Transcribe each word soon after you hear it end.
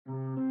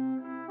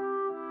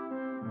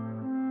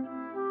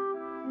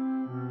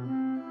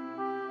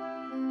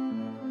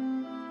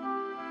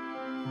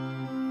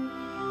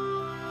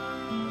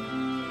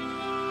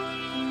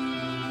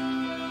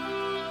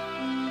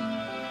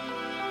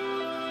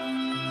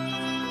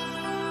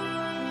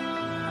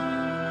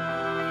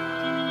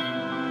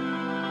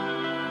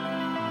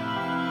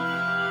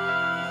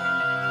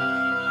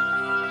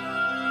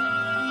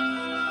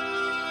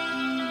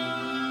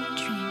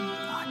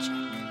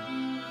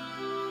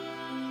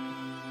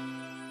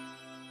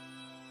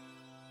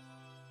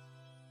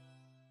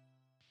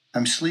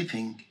I'm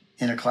sleeping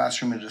in a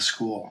classroom at a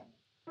school.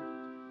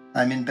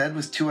 I'm in bed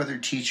with two other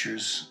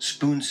teachers,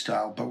 spoon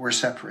style, but we're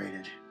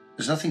separated.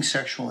 There's nothing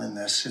sexual in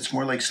this. It's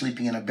more like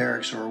sleeping in a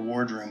barracks or a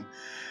wardroom.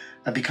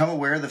 I've become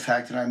aware of the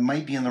fact that I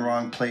might be in the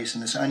wrong place,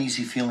 and this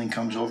uneasy feeling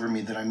comes over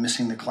me that I'm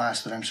missing the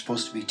class that I'm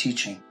supposed to be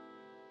teaching.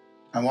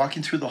 I'm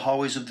walking through the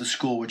hallways of the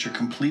school, which are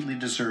completely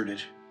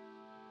deserted.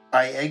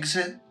 I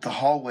exit the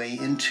hallway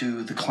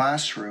into the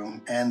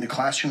classroom, and the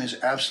classroom is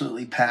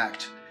absolutely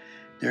packed.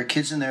 There are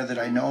kids in there that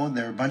I know, and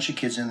there are a bunch of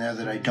kids in there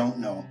that I don't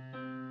know.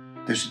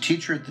 There's a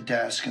teacher at the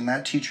desk, and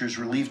that teacher is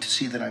relieved to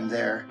see that I'm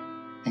there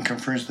and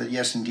confirms that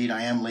yes, indeed,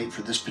 I am late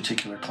for this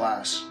particular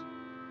class.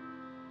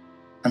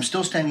 I'm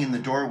still standing in the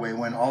doorway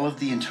when all of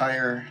the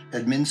entire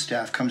admin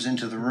staff comes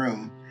into the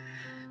room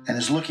and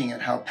is looking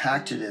at how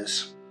packed it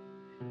is.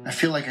 I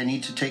feel like I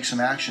need to take some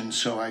action,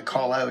 so I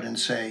call out and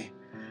say,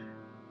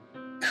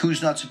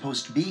 "Who's not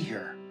supposed to be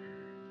here?"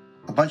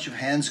 A bunch of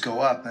hands go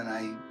up, and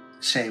I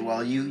say,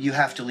 "Well, you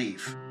have to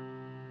leave."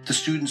 The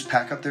students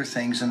pack up their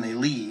things and they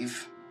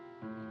leave,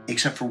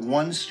 except for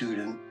one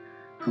student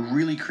who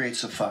really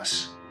creates a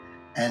fuss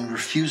and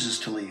refuses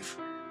to leave.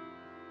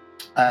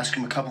 I ask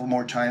him a couple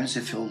more times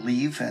if he'll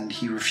leave, and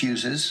he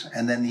refuses,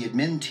 and then the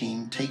admin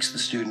team takes the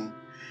student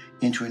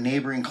into a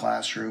neighboring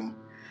classroom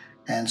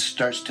and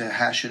starts to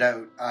hash it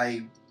out.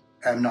 I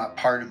am not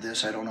part of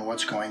this. I don't know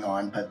what's going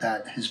on, but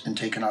that has been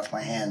taken off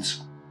my hands.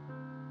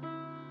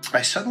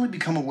 I suddenly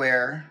become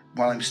aware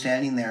while I'm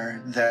standing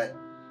there that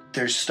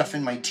there's stuff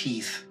in my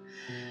teeth,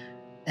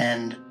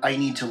 and I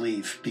need to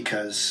leave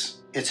because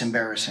it's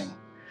embarrassing.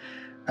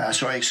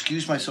 So I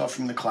excuse myself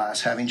from the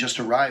class. Having just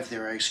arrived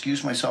there, I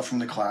excuse myself from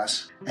the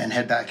class and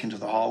head back into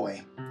the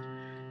hallway.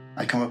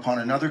 I come upon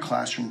another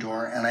classroom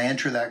door, and I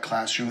enter that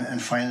classroom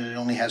and find that it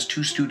only has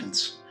 2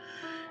 students.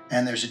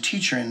 And there's a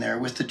teacher in there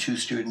with the 2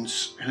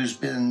 students who's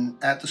been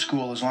at the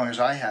school as long as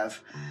I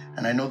have,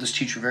 and I know this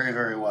teacher very,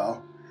 very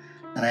well.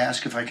 And I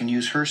ask if I can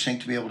use her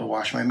sink to be able to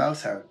wash my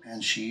mouth out,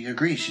 and she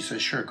agrees. She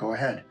says, "Sure, go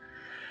ahead."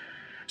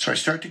 So I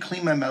start to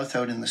clean my mouth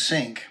out in the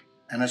sink,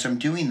 and as I'm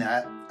doing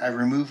that, I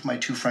remove my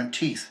 2 front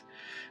teeth,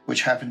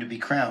 which happen to be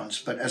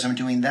crowns. But as I'm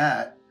doing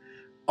that,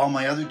 all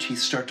my other teeth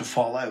start to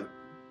fall out,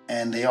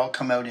 and they all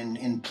come out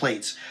in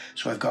plates.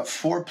 So I've got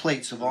 4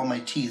 plates of all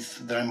my teeth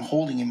that I'm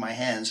holding in my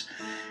hands,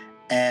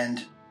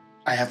 and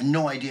I have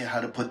no idea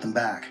how to put them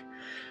back.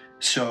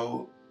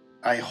 So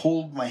I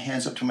hold my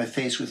hands up to my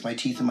face with my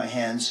teeth in my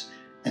hands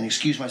and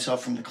excuse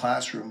myself from the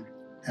classroom,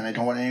 and I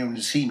don't want anyone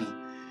to see me.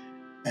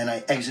 And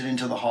I exit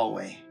into the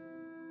hallway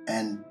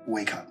and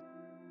wake up.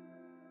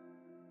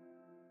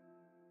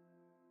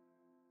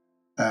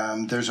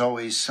 There's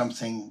always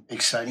something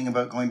exciting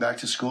about going back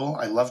to school.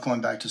 I love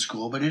going back to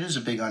school, but it is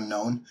a big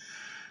unknown.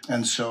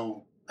 And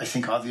so I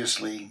think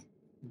obviously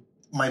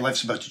my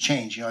life's about to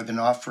change. I've been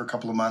off for a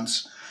couple of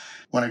months.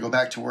 When I go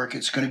back to work,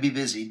 it's going to be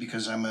busy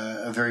because I'm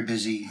a very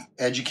busy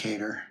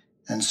educator.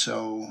 And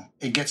so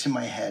it gets in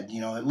my head,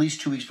 at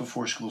least 2 weeks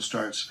before school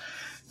starts,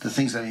 the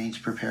things that I need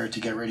to prepare to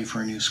get ready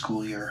for a new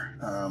school year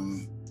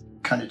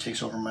kind of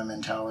takes over my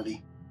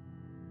mentality.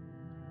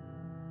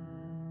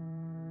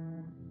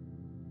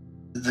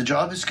 The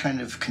job is kind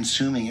of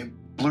consuming.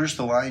 It blurs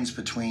the lines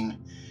between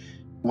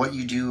what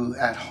you do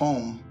at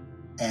home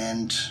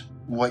and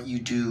what you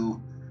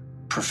do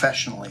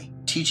professionally.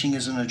 Teaching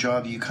isn't a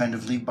job you kind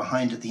of leave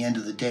behind at the end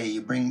of the day.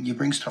 You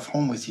bring stuff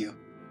home with you.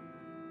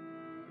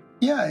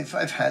 Yeah,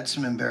 I've had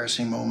some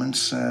embarrassing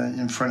moments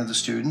in front of the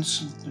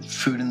students.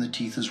 Food in the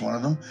teeth is one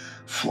of them.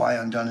 Fly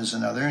undone is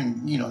another.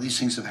 And, these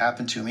things have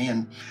happened to me,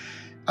 and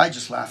I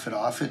just laugh it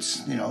off.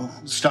 It's,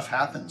 stuff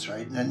happens,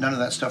 right? And none of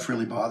that stuff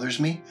really bothers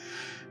me.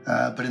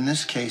 But in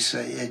this case,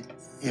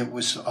 it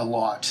was a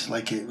lot.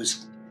 Like it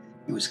was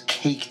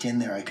caked in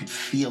there. I could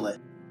feel it.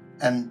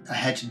 And I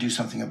had to do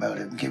something about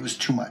it. It was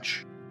too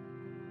much.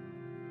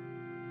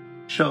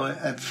 So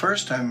at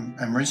first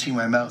I'm rinsing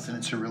my mouth, and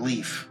it's a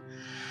relief.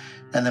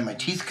 And then my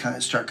teeth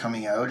start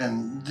coming out,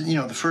 and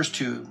the first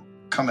 2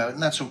 come out,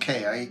 and that's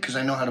okay, because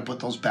I know how to put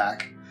those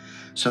back,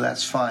 so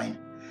that's fine.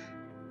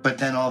 But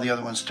then all the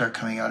other ones start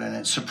coming out, and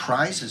it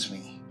surprises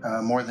me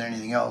more than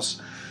anything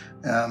else.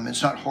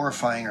 It's not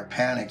horrifying or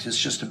panicked, it's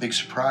just a big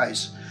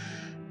surprise.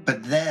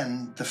 But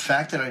then the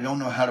fact that I don't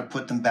know how to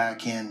put them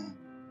back in,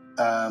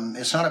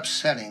 it's not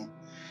upsetting,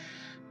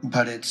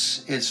 but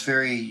it's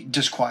very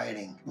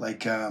disquieting.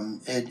 Like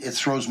it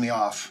throws me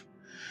off.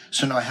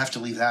 So now I have to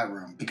leave that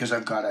room because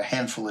I've got a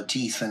handful of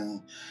teeth,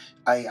 and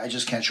I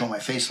just can't show my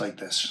face like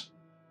this.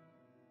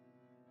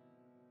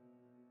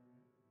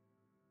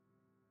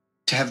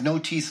 To have no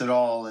teeth at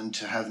all and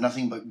to have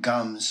nothing but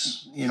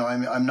gums,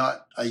 I'm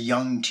not a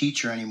young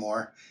teacher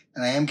anymore,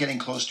 and I am getting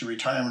close to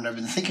retirement. I've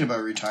been thinking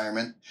about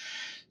retirement.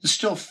 It's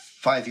still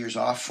 5 years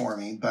off for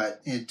me,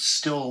 but it's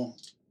still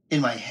in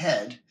my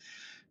head.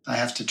 I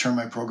have to turn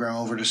my program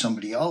over to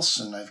somebody else,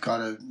 and I've got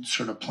to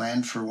sort of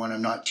plan for when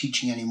I'm not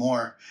teaching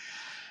anymore.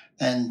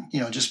 And,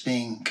 just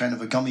being kind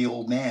of a gummy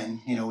old man,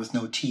 with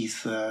no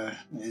teeth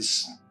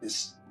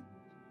is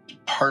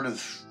part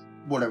of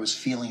what I was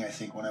feeling, I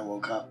think, when I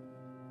woke up.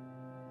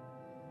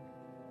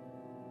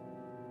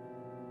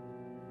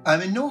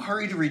 I'm in no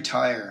hurry to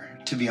retire,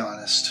 to be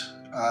honest.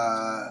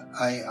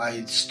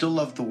 I still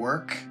love the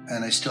work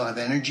and I still have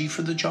energy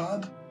for the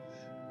job.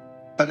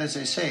 But as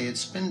I say,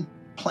 it's been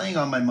playing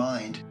on my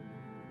mind.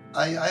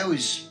 I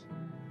always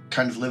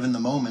kind of live in the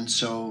moment,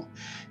 so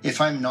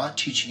if I'm not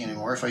teaching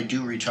anymore, if I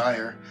do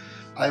retire,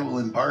 I will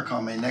embark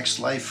on my next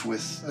life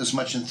with as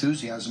much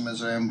enthusiasm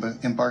as I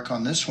embark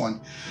on this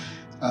one.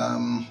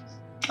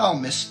 I'll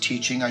miss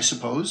teaching, I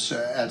suppose,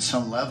 at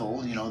some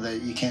level,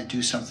 that you can't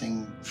do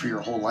something for your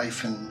whole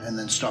life and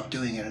then stop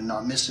doing it and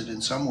not miss it in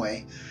some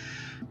way.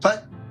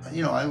 But,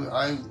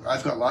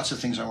 I've got lots of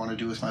things I want to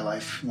do with my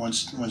life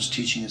once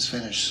teaching is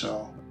finished,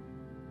 so.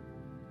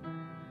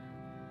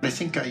 I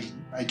think I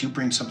do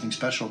bring something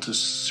special to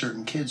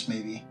certain kids,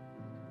 maybe.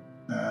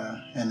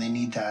 And they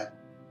need that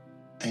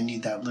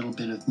little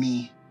bit of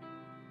me.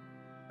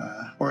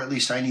 Or at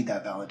least I need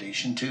that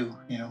validation too,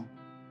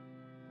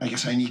 I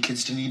guess I need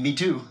kids to need me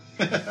too.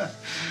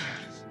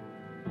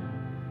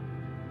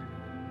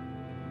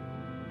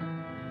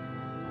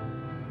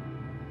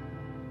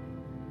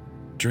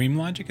 Dream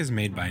Logic is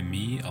made by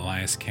me,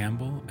 Elias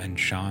Campbell, and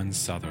Sean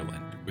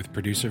Sutherland, with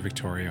producer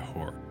Victoria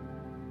Hoare.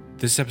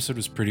 This episode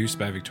was produced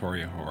by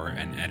Victoria Hoare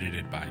and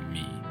edited by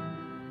me.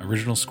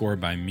 Original score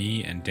by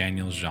me and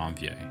Daniel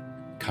Janvier.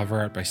 Cover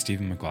art by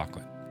Stephen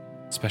McLaughlin.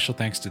 Special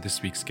thanks to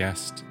this week's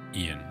guest,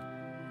 Ian.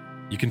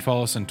 You can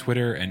follow us on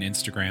Twitter and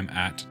Instagram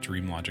at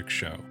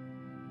DreamLogicShow.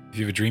 If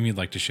you have a dream you'd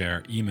like to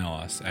share, email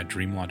us at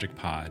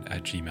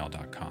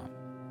dreamlogicpod@gmail.com.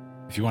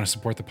 If you want to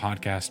support the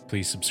podcast,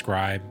 please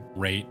subscribe,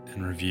 rate,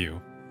 and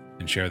review,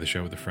 and share the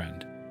show with a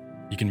friend.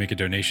 You can make a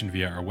donation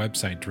via our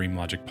website,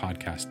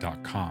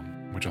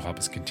 dreamlogicpodcast.com, which will help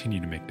us continue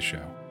to make the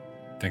show.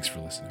 Thanks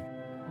for listening.